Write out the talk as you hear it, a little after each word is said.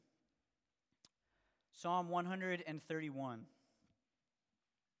Psalm 131.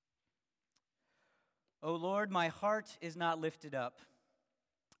 O Lord, my heart is not lifted up.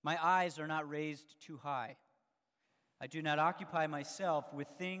 My eyes are not raised too high. I do not occupy myself with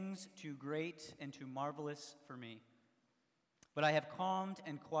things too great and too marvelous for me. But I have calmed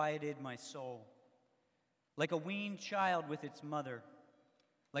and quieted my soul. Like a weaned child with its mother,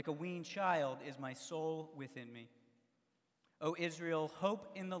 like a weaned child is my soul within me. O Israel,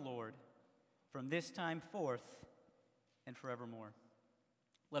 hope in the Lord from this time forth and forevermore.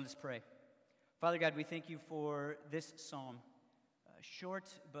 Let us pray. Father God, we thank you for this psalm, short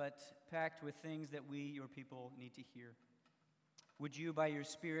but packed with things that we, your people, need to hear. Would you, by your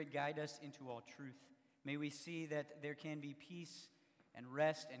Spirit, guide us into all truth? May we see that there can be peace and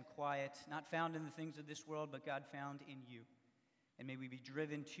rest and quiet, not found in the things of this world, but God found in you. And may we be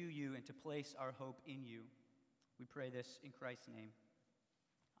driven to you and to place our hope in you. We pray this in Christ's name.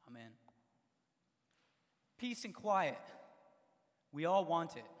 Amen. Peace and quiet. We all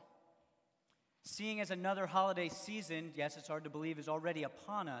want it. Seeing as another holiday season, yes, it's hard to believe, is already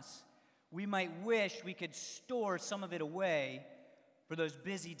upon us, we might wish we could store some of it away for those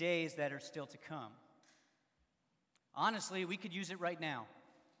busy days that are still to come. Honestly, we could use it right now.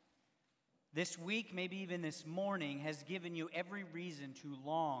 This week, maybe even this morning, has given you every reason to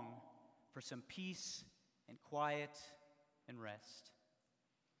long for some peace and quiet and rest.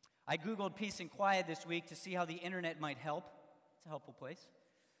 I Googled peace and quiet this week to see how the internet might help. It's a helpful place.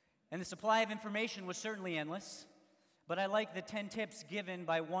 And the supply of information was certainly endless, but I like the 10 tips given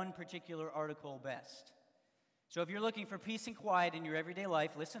by one particular article best. So if you're looking for peace and quiet in your everyday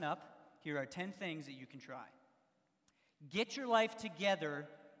life, listen up. Here are 10 things that you can try. Get your life together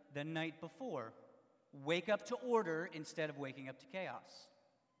the night before. Wake up to order instead of waking up to chaos.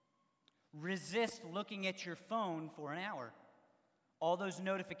 Resist looking at your phone for an hour. All those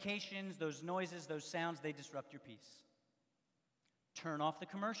notifications, those noises, those sounds, they disrupt your peace. Turn off the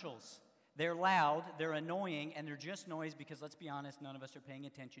commercials. They're loud, they're annoying, and they're just noise because, let's be honest, none of us are paying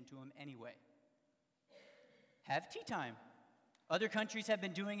attention to them anyway. Have tea time. Other countries have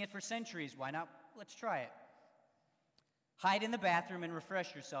been doing it for centuries. Why not? Let's try it. Hide in the bathroom and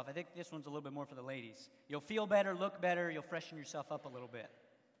refresh yourself. I think this one's a little bit more for the ladies. You'll feel better, look better, you'll freshen yourself up a little bit.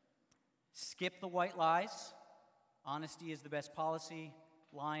 Skip the white lies. Honesty is the best policy.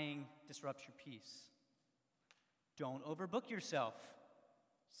 Lying disrupts your peace. Don't overbook yourself.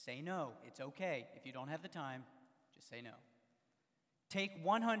 Say no. It's okay. If you don't have the time, just say no. Take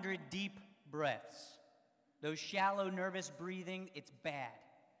 100 deep breaths. Those shallow, nervous breathing, it's bad.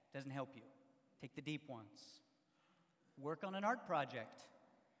 Doesn't help you. Take the deep ones. Work on an art project.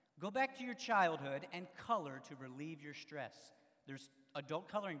 Go back to your childhood and color to relieve your stress. There's adult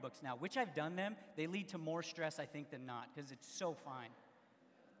coloring books now, which I've done them. They lead to more stress, I think, than not, because it's so fine.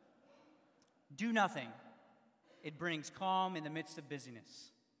 Do nothing. It brings calm in the midst of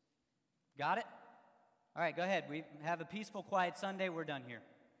busyness. Got it? All right, go ahead. We have a peaceful, quiet Sunday. We're done here.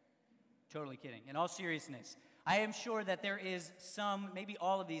 Totally kidding. In all seriousness, I am sure that there is some, maybe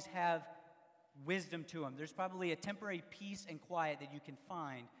all of these have wisdom to them. There's probably a temporary peace and quiet that you can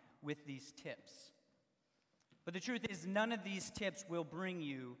find with these tips. But the truth is, none of these tips will bring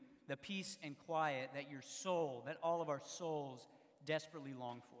you the peace and quiet that your soul, that all of our souls desperately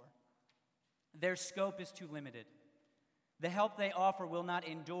long for. Their scope is too limited. The help they offer will not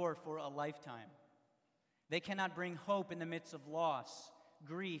endure for a lifetime. They cannot bring hope in the midst of loss,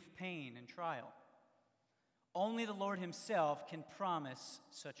 grief, pain, and trial. Only the Lord himself can promise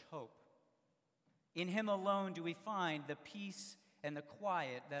such hope. In him alone do we find the peace and the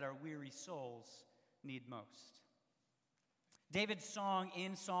quiet that our weary souls need most. David's song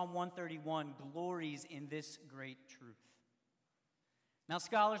in Psalm 131 glories in this great truth. Now,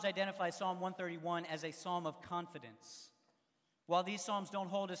 scholars identify Psalm 131 as a psalm of confidence. While these psalms don't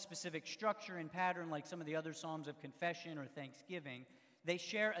hold a specific structure and pattern like some of the other psalms of confession or thanksgiving, they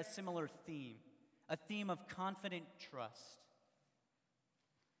share a similar theme, a theme of confident trust.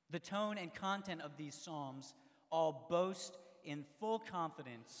 The tone and content of these psalms all boast in full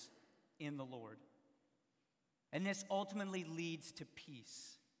confidence in the Lord. And this ultimately leads to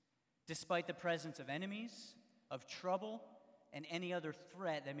peace, despite the presence of enemies, of trouble, and any other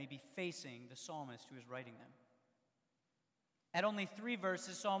threat that may be facing the psalmist who is writing them. At only 3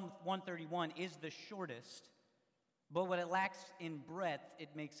 verses, Psalm 131 is the shortest, but what it lacks in breadth, it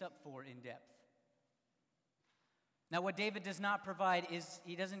makes up for in depth. Now, what David does not provide is,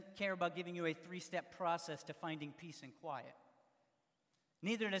 he doesn't care about giving you a 3-step process to finding peace and quiet.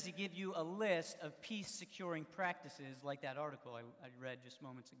 Neither does he give you a list of peace-securing practices like that article I read just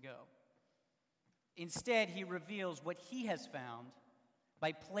moments ago. Instead, he reveals what he has found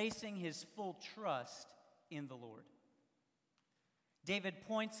by placing his full trust in the Lord. David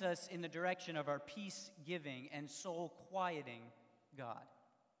points us in the direction of our peace-giving and soul-quieting God.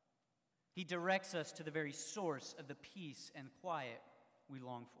 He directs us to the very source of the peace and quiet we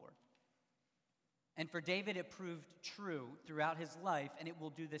long for. And for David, it proved true throughout his life, and it will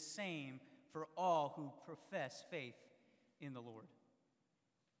do the same for all who profess faith in the Lord.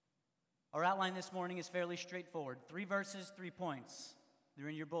 Our outline this morning is fairly straightforward. 3 verses, 3 points. They're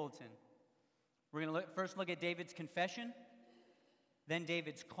in your bulletin. We're going to first look at David's confession, then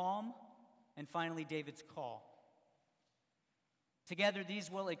David's calm, and finally David's call. Together,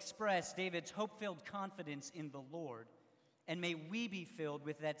 these will express David's hope-filled confidence in the Lord, and may we be filled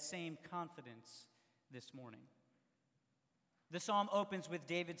with that same confidence this morning. The psalm opens with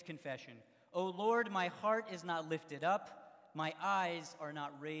David's confession. O Lord, my heart is not lifted up, my eyes are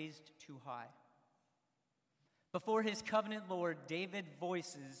not raised too high. Before his covenant Lord, David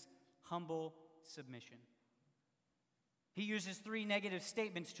voices humble submission. He uses 3 negative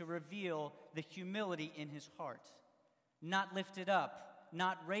statements to reveal the humility in his heart. Not lifted up,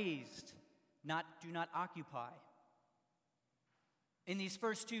 not raised, do not occupy. In these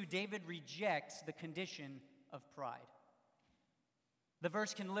first 2, David rejects the condition of pride. The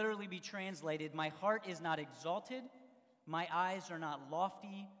verse can literally be translated, my heart is not exalted, my eyes are not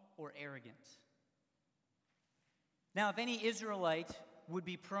lofty or arrogant. Now, if any Israelite would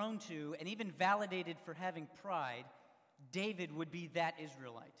be prone to and even validated for having pride, David would be that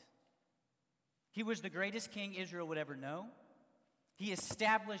Israelite. He was the greatest king Israel would ever know. He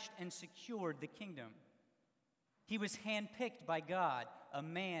established and secured the kingdom. He was handpicked by God, a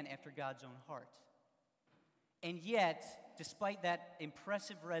man after God's own heart. And yet, despite that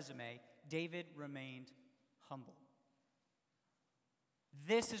impressive resume, David remained humble.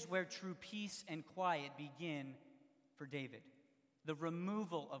 This is where true peace and quiet begin for David. The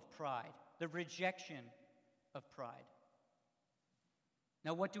removal of pride, the rejection of pride.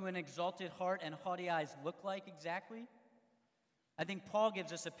 Now, what do an exalted heart and haughty eyes look like exactly? I think Paul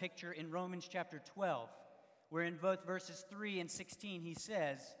gives us a picture in Romans chapter 12, where in both verses 3 and 16 he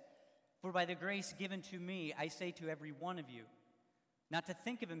says, For by the grace given to me, I say to every one of you, not to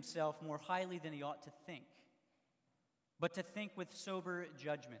think of himself more highly than he ought to think, but to think with sober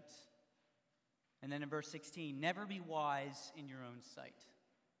judgment. And then in verse 16, never be wise in your own sight.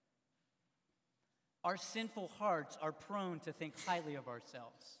 Our sinful hearts are prone to think highly of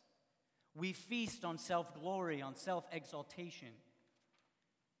ourselves. We feast on self-glory, on self-exaltation.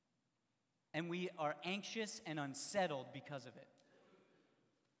 And we are anxious and unsettled because of it.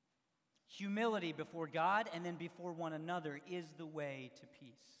 Humility before God and then before one another is the way to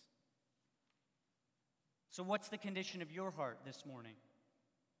peace. So what's the condition of your heart this morning?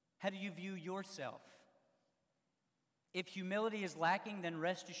 How do you view yourself? If humility is lacking, then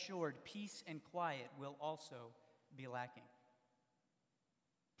rest assured, peace and quiet will also be lacking.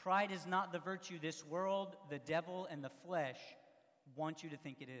 Pride is not the virtue this world, the devil, and the flesh want you to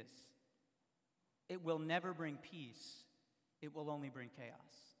think it is. It will never bring peace. It will only bring chaos.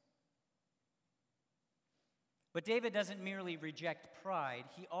 But David doesn't merely reject pride,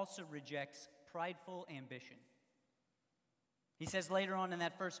 he also rejects prideful ambition. He says later on in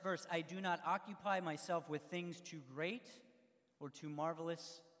that first verse, I do not occupy myself with things too great or too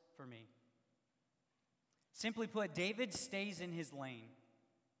marvelous for me. Simply put, David stays in his lane.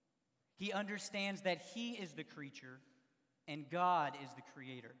 He understands that he is the creature and God is the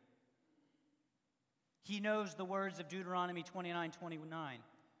creator. He knows the words of Deuteronomy 29:29.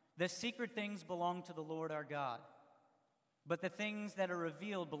 The secret things belong to the Lord our God, but the things that are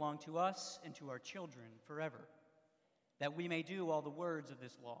revealed belong to us and to our children forever, that we may do all the words of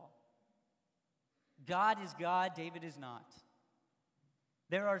this law. God is God, David is not.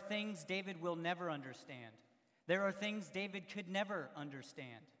 There are things David will never understand. There are things David could never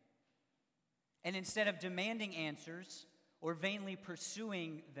understand. And instead of demanding answers or vainly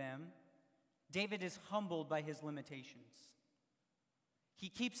pursuing them, David is humbled by his limitations. He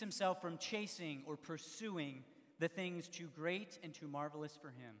keeps himself from chasing or pursuing the things too great and too marvelous for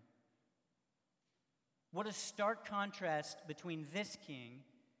him. What a stark contrast between this king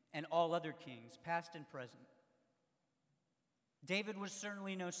and all other kings, past and present. David was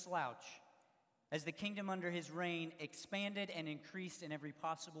certainly no slouch, as the kingdom under his reign expanded and increased in every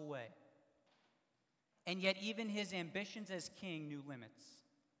possible way. And yet even his ambitions as king knew limits.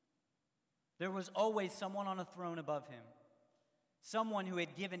 There was always someone on a throne above him, someone who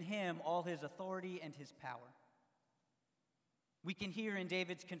had given him all his authority and his power. We can hear in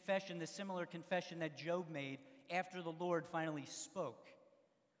David's confession the similar confession that Job made after the Lord finally spoke.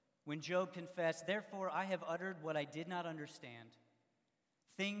 When Job confessed, therefore I have uttered what I did not understand,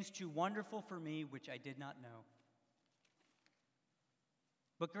 things too wonderful for me which I did not know.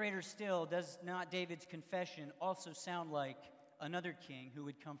 But greater still, does not David's confession also sound like another king who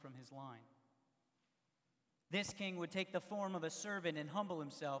would come from his line? This king would take the form of a servant and humble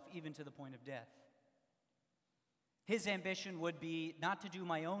himself even to the point of death. His ambition would be not to do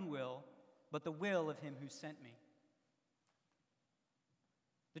my own will, but the will of him who sent me.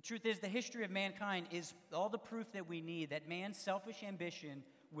 The truth is, the history of mankind is all the proof that we need that man's selfish ambition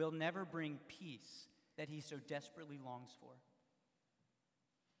will never bring peace that he so desperately longs for.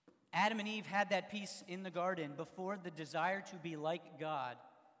 Adam and Eve had that peace in the garden before the desire to be like God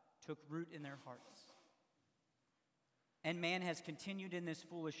took root in their hearts. And man has continued in this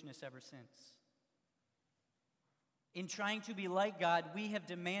foolishness ever since. In trying to be like God, we have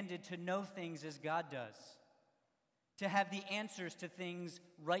demanded to know things as God does, to have the answers to things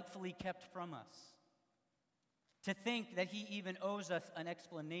rightfully kept from us, to think that he even owes us an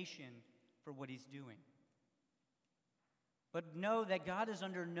explanation for what he's doing. But know that God is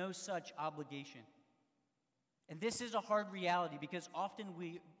under no such obligation. And this is a hard reality because often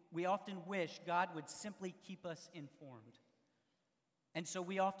we often wish God would simply keep us informed. And so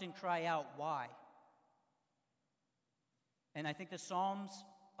we often cry out, why? And I think the Psalms,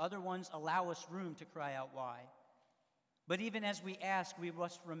 other ones, allow us room to cry out why. But even as we ask, we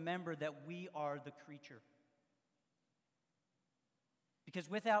must remember that we are the creature. Because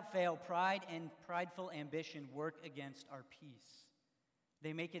without fail, pride and prideful ambition work against our peace.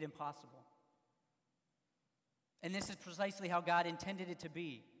 They make it impossible. And this is precisely how God intended it to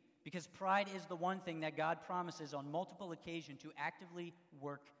be, because pride is the one thing that God promises on multiple occasions to actively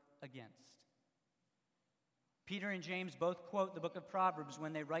work against. Peter and James both quote the book of Proverbs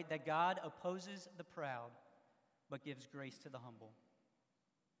when they write that God opposes the proud, but gives grace to the humble.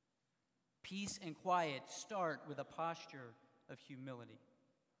 Peace and quiet start with a posture of humility.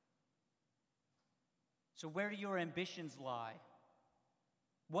 So where do your ambitions lie?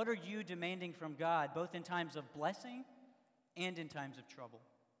 What are you demanding from God, both in times of blessing and in times of trouble?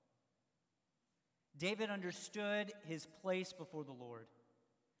 David understood his place before the Lord.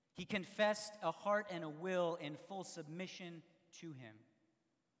 He confessed a heart and a will in full submission to him.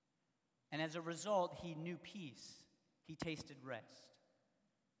 And as a result, he knew peace. He tasted rest.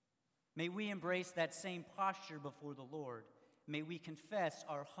 May we embrace that same posture before the Lord. May we confess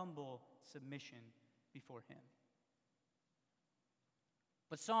our humble submission before him.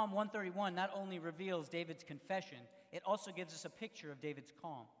 But Psalm 131 not only reveals David's confession, it also gives us a picture of David's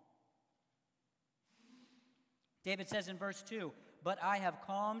calm. David says in verse 2, "But I have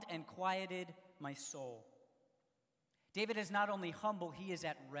calmed and quieted my soul." David is not only humble, he is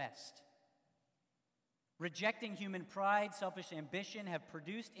at rest. Rejecting human pride, selfish ambition have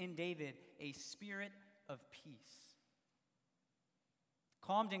produced in David a spirit of peace.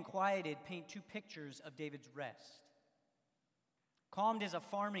 Calmed and quieted paint two pictures of David's rest. Calmed is a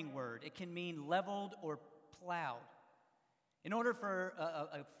farming word. It can mean leveled or plowed. In order for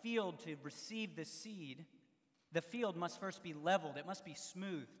a field to receive the seed, the field must first be leveled. It must be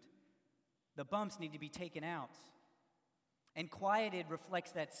smoothed. The bumps need to be taken out. And quieted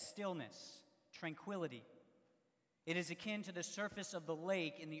reflects that stillness, tranquility. It is akin to the surface of the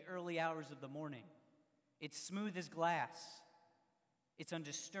lake in the early hours of the morning. It's smooth as glass. It's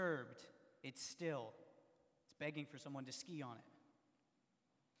undisturbed. It's still. It's begging for someone to ski on it.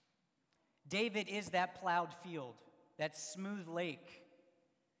 David is that plowed field, that smooth lake.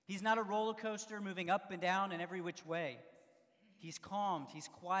 He's not a roller coaster moving up and down in every which way. He's calmed, he's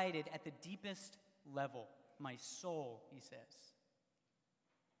quieted at the deepest level. My soul, he says.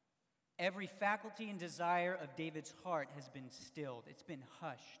 Every faculty and desire of David's heart has been stilled. It's been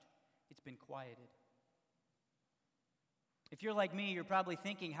hushed. It's been quieted. If you're like me, you're probably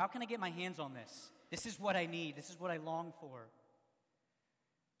thinking, how can I get my hands on this? This is what I need. This is what I long for.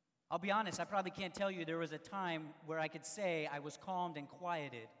 I'll be honest, I probably can't tell you there was a time where I could say I was calmed and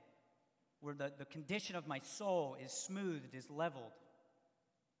quieted, where the condition of my soul is smoothed, is leveled.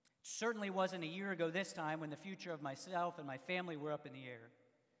 It certainly wasn't a year ago this time when the future of myself and my family were up in the air.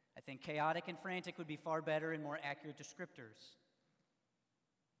 I think chaotic and frantic would be far better and more accurate descriptors.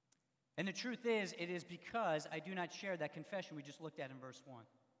 And the truth is, it is because I do not share that confession we just looked at in verse 1.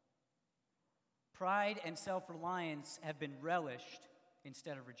 Pride and self-reliance have been relished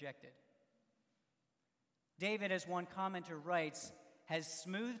instead of rejected. David, as one commenter writes, has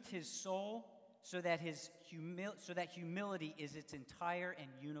smoothed his soul so that humility is its entire and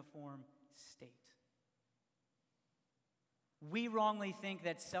uniform state. We wrongly think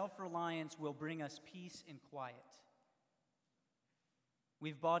that self-reliance will bring us peace and quiet.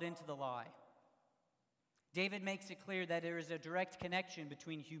 We've bought into the lie. David makes it clear that there is a direct connection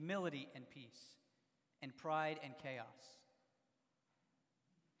between humility and peace, and pride and chaos.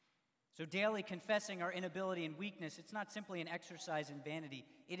 So daily confessing our inability and weakness, it's not simply an exercise in vanity.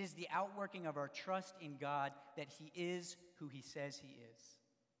 It is the outworking of our trust in God that He is who He says He is.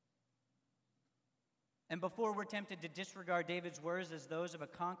 And before we're tempted to disregard David's words as those of a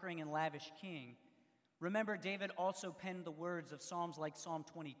conquering and lavish king, remember David also penned the words of Psalms like Psalm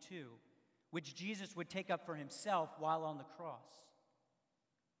 22, which Jesus would take up for himself while on the cross.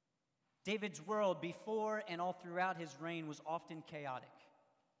 David's world before and all throughout his reign was often chaotic.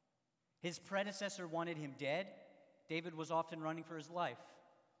 His predecessor wanted him dead. David was often running for his life.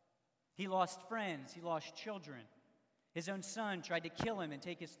 He lost friends. He lost children. His own son tried to kill him and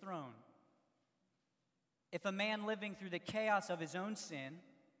take his throne. If a man living through the chaos of his own sin,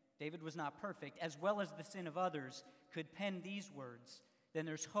 David was not perfect, as well as the sin of others, could pen these words, then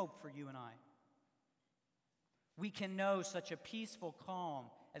there's hope for you and I. We can know such a peaceful calm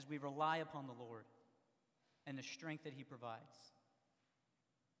as we rely upon the Lord and the strength that He provides.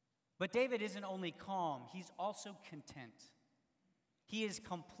 But David isn't only calm, he's also content. He is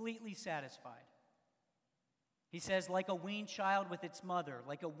completely satisfied. He says, like a weaned child with its mother,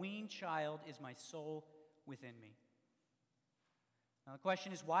 like a weaned child is my soul within me. Now the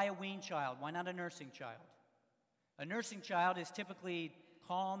question is, why a weaned child? Why not a nursing child? A nursing child is typically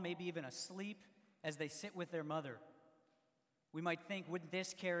calm, maybe even asleep, as they sit with their mother. We might think, wouldn't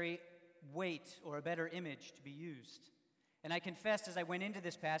this carry weight or a better image to be used? And I confessed as I went into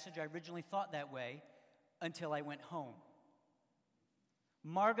this passage, I originally thought that way until I went home.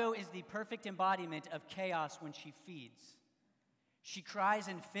 Margot is the perfect embodiment of chaos when she feeds. She cries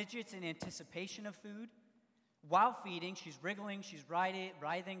and fidgets in anticipation of food. While feeding, she's wriggling, she's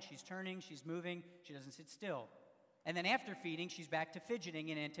writhing, she's turning, she's moving, she doesn't sit still. And then after feeding, she's back to fidgeting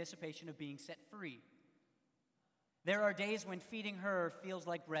in anticipation of being set free. There are days when feeding her feels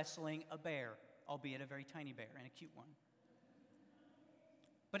like wrestling a bear, albeit a very tiny bear and a cute one.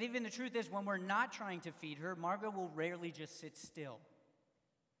 But even the truth is, when we're not trying to feed her, Margot will rarely just sit still.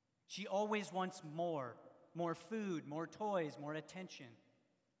 She always wants more food, more toys, more attention.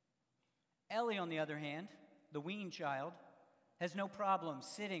 Ellie, on the other hand, the weaned child, has no problem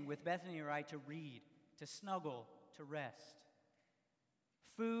sitting with Bethany or I to read, to snuggle, to rest.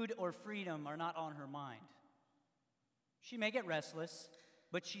 Food or freedom are not on her mind. She may get restless,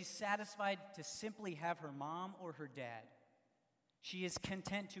 but she's satisfied to simply have her mom or her dad. She is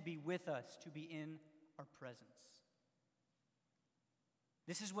content to be with us, to be in our presence.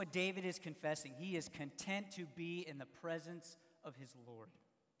 This is what David is confessing. He is content to be in the presence of his Lord.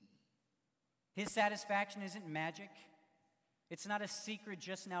 His satisfaction isn't magic. It's not a secret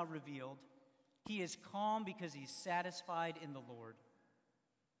just now revealed. He is calm because he's satisfied in the Lord.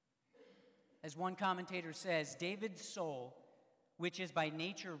 As one commentator says, David's soul, which is by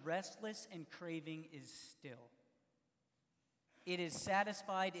nature restless and craving, is still. It is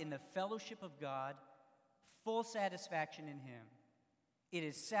satisfied in the fellowship of God, full satisfaction in Him. It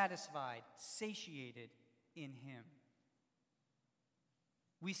is satisfied, satiated in Him.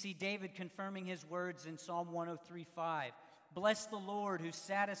 We see David confirming his words in Psalm 103:5. Bless the Lord who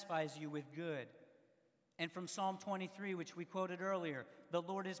satisfies you with good. And from Psalm 23, which we quoted earlier, the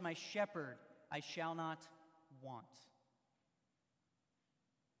Lord is my shepherd, I shall not want.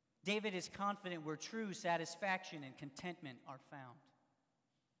 David is confident where true satisfaction and contentment are found.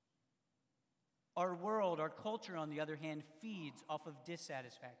 Our world, our culture, on the other hand, feeds off of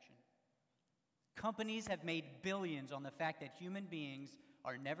dissatisfaction. Companies have made billions on the fact that human beings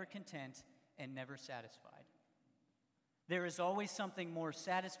are never content and never satisfied. There is always something more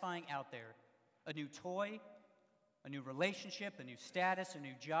satisfying out there. A new toy, a new relationship, a new status, a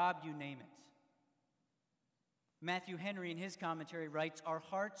new job, you name it. Matthew Henry, in his commentary, writes, our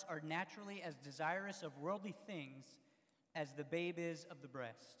hearts are naturally as desirous of worldly things as the babe is of the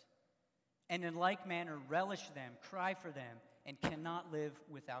breast, and in like manner relish them, cry for them, and cannot live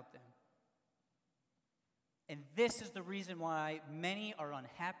without them. And this is the reason why many are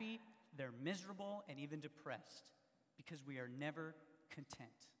unhappy, they're miserable, and even depressed, because we are never content.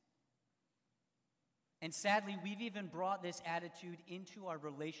 And sadly, we've even brought this attitude into our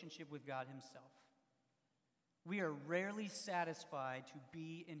relationship with God Himself. We are rarely satisfied to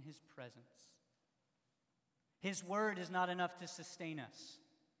be in His presence. His word is not enough to sustain us.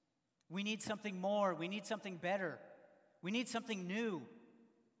 We need something more. We need something better. We need something new.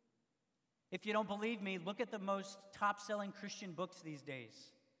 If you don't believe me, look at the most top-selling Christian books these days.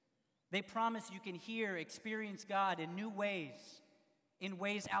 They promise you can hear, experience God in new ways, in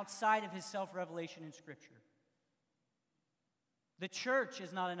ways outside of His self-revelation in Scripture. The church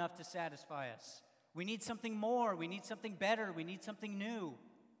is not enough to satisfy us. We need something more. We need something better. We need something new.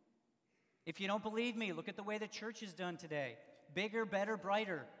 If you don't believe me, look at the way the church is done today. Bigger, better,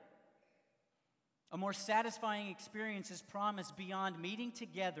 brighter. A more satisfying experience is promised beyond meeting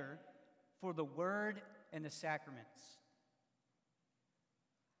together for the word and the sacraments.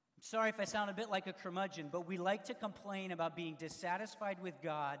 I'm sorry if I sound a bit like a curmudgeon, but we like to complain about being dissatisfied with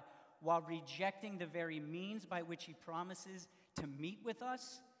God while rejecting the very means by which He promises to meet with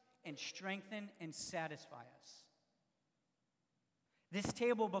us and strengthen and satisfy us. This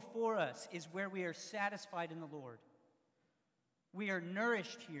table before us is where we are satisfied in the Lord. We are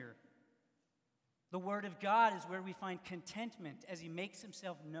nourished here. The Word of God is where we find contentment as He makes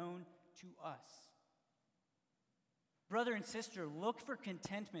Himself known to us. Brother and sister, look for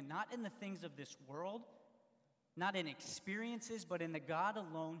contentment not in the things of this world, not in experiences, but in the God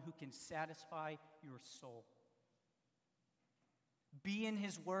alone who can satisfy your soul. Be in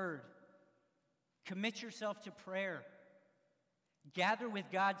His Word. Commit yourself to prayer. Gather with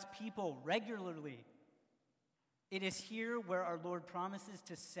God's people regularly. It is here where our Lord promises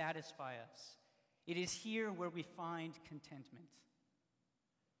to satisfy us. It is here where we find contentment.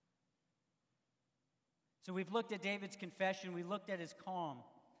 So we've looked at David's confession, we looked at his calm,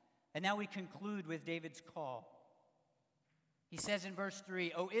 and now we conclude with David's call. He says in verse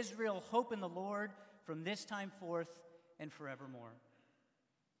 3, "O Israel, hope in the Lord from this time forth and forevermore."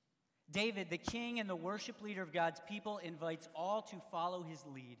 David, the king and the worship leader of God's people, invites all to follow his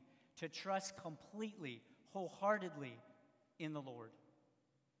lead, to trust completely, wholeheartedly in the Lord.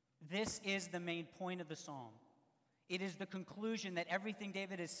 This is the main point of the psalm. It is the conclusion that everything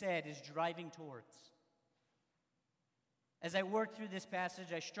David has said is driving towards. As I worked through this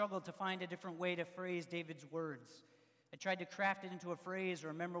passage, I struggled to find a different way to phrase David's words. I tried to craft it into a phrase or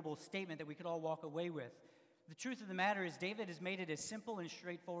a memorable statement that we could all walk away with. The truth of the matter is David has made it as simple and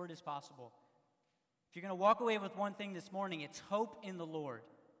straightforward as possible. If you're going to walk away with one thing this morning, it's hope in the Lord.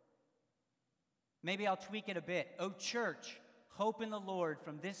 Maybe I'll tweak it a bit. "O church, hope in the Lord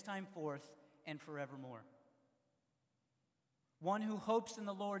from this time forth and forevermore." One who hopes in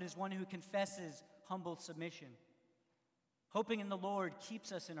the Lord is one who confesses humble submission. Hoping in the Lord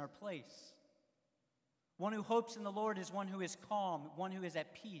keeps us in our place. One who hopes in the Lord is one who is calm, one who is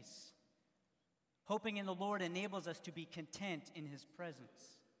at peace. Hoping in the Lord enables us to be content in His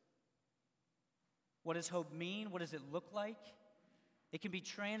presence. What does hope mean? What does it look like? It can be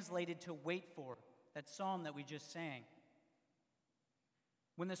translated to wait for, that psalm that we just sang.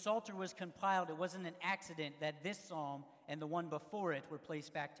 When the Psalter was compiled, it wasn't an accident that this psalm and the one before it were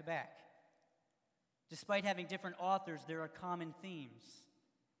placed back to back. Despite having different authors, there are common themes.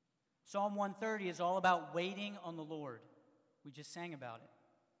 Psalm 130 is all about waiting on the Lord. We just sang about it.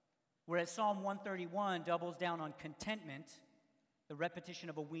 Whereas Psalm 131 doubles down on contentment, the repetition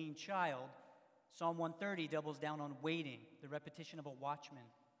of a weaned child, Psalm 130 doubles down on waiting, the repetition of a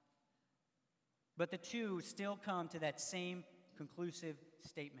watchman. But the two still come to that same conclusive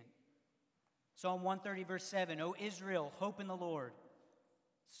statement. Psalm 130, verse 7, "O Israel, hope in the Lord."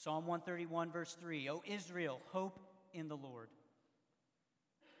 Psalm 131, verse 3, "O Israel, hope in the Lord."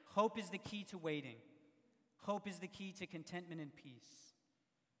 Hope is the key to waiting. Hope is the key to contentment and peace.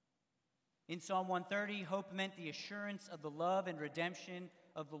 In Psalm 130, hope meant the assurance of the love and redemption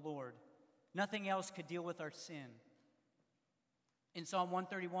of the Lord. Nothing else could deal with our sin. In Psalm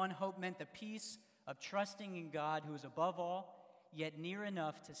 131, hope meant the peace of trusting in God who is above all, yet near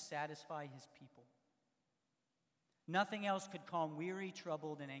enough to satisfy His people. Nothing else could calm weary,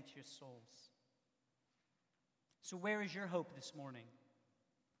 troubled, and anxious souls. So where is your hope this morning?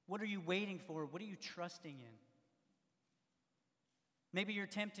 What are you waiting for? What are you trusting in? Maybe you're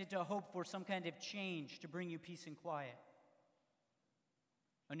tempted to hope for some kind of change to bring you peace and quiet.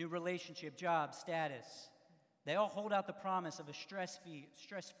 A new relationship, job, status. They all hold out the promise of a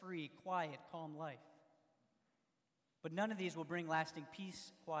stress-free, quiet, calm life. But none of these will bring lasting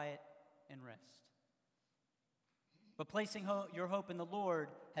peace, quiet, and rest. But placing your hope in the Lord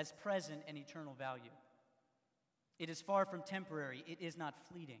has present and eternal value. It is far from temporary. It is not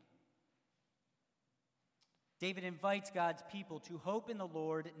fleeting. David invites God's people to hope in the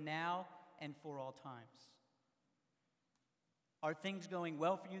Lord now and for all times. Are things going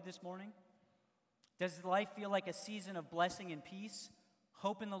well for you this morning? Does life feel like a season of blessing and peace?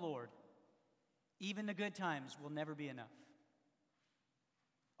 Hope in the Lord. Even the good times will never be enough.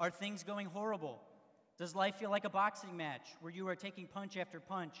 Are things going horrible? Does life feel like a boxing match where you are taking punch after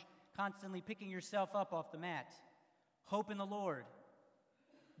punch, constantly picking yourself up off the mat? Hope in the Lord.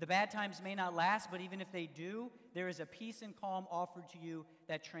 The bad times may not last, but even if they do, there is a peace and calm offered to you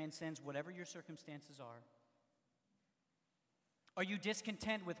that transcends whatever your circumstances are. Are you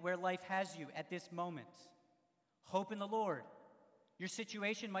discontent with where life has you at this moment? Hope in the Lord. Your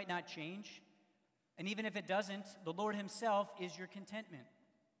situation might not change, and even if it doesn't, the Lord himself is your contentment.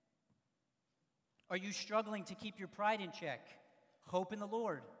 Are you struggling to keep your pride in check? Hope in the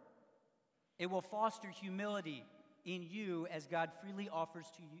Lord. It will foster humility in you as God freely offers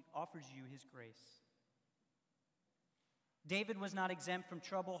you his grace. David was not exempt from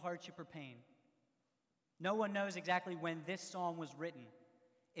trouble, hardship, or pain. No one knows exactly when this psalm was written.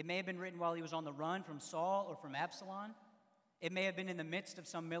 It may have been written while he was on the run from Saul or from Absalom. It may have been in the midst of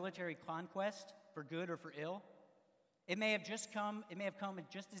some military conquest, for good or for ill. It may have come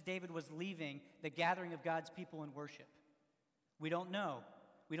just as David was leaving the gathering of God's people in worship. We don't know.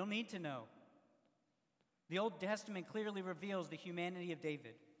 We don't need to know. The Old Testament clearly reveals the humanity of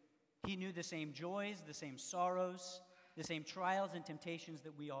David. He knew the same joys, the same sorrows, the same trials and temptations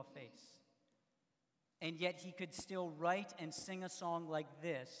that we all face. And yet he could still write and sing a song like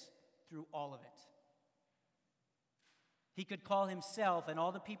this through all of it. He could call himself and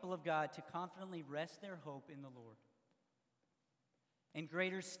all the people of God to confidently rest their hope in the Lord. And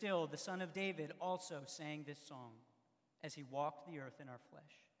greater still, the Son of David also sang this song as he walked the earth in our flesh.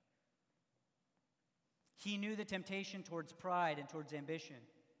 He knew the temptation towards pride and towards ambition.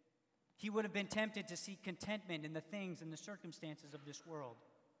 He would have been tempted to seek contentment in the things and the circumstances of this world.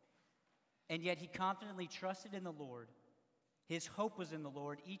 And yet he confidently trusted in the Lord. His hope was in the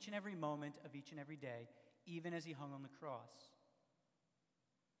Lord each and every moment of each and every day, even as he hung on the cross.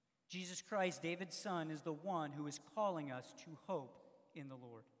 Jesus Christ, David's son, is the one who is calling us to hope in the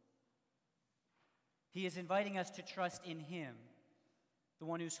Lord. He is inviting us to trust in him, the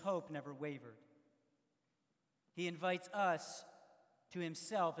one whose hope never wavered. He invites us to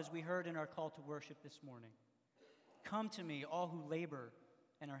himself, as we heard in our call to worship this morning. Come to me, all who labor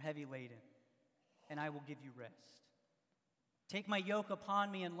and are heavy laden, and I will give you rest. Take my yoke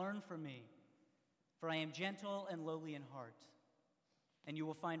upon me and learn from me, for I am gentle and lowly in heart, and you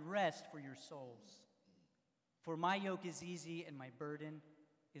will find rest for your souls. For my yoke is easy and my burden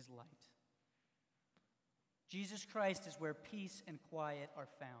is light. Jesus Christ is where peace and quiet are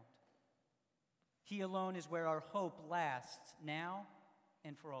found. He alone is where our hope lasts now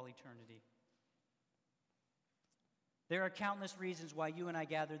and for all eternity. There are countless reasons why you and I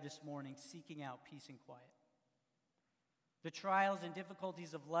gathered this morning seeking out peace and quiet. The trials and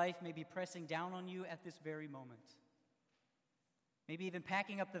difficulties of life may be pressing down on you at this very moment. Maybe even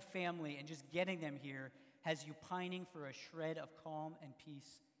packing up the family and just getting them here has you pining for a shred of calm and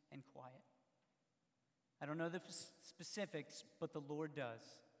peace and quiet. I don't know the specifics, but the Lord does.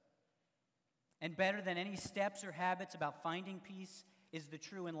 And better than any steps or habits about finding peace is the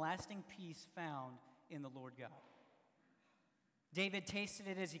true and lasting peace found in the Lord God. David tasted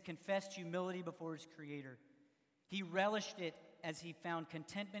it as he confessed humility before his Creator. He relished it as he found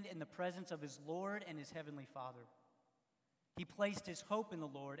contentment in the presence of his Lord and his heavenly Father. He placed his hope in the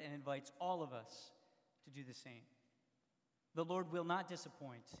Lord and invites all of us to do the same. The Lord will not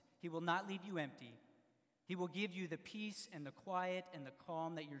disappoint. He will not leave you empty. He will give you the peace and the quiet and the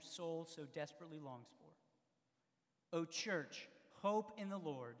calm that your soul so desperately longs for. O church, hope in the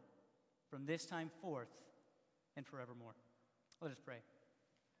Lord from this time forth and forevermore. Let us pray.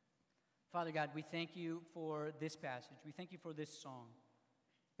 Father God, we thank you for this passage. We thank you for this song.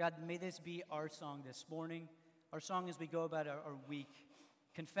 God, may this be our song this morning, our song as we go about our week,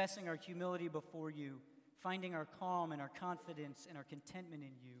 confessing our humility before you, finding our calm and our confidence and our contentment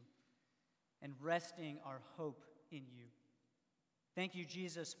in you, and resting our hope in you. Thank you,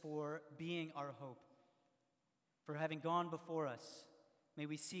 Jesus, for being our hope, for having gone before us. May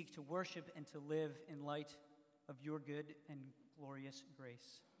we seek to worship and to live in light of your good and glorious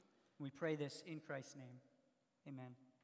grace. We pray this in Christ's name. Amen.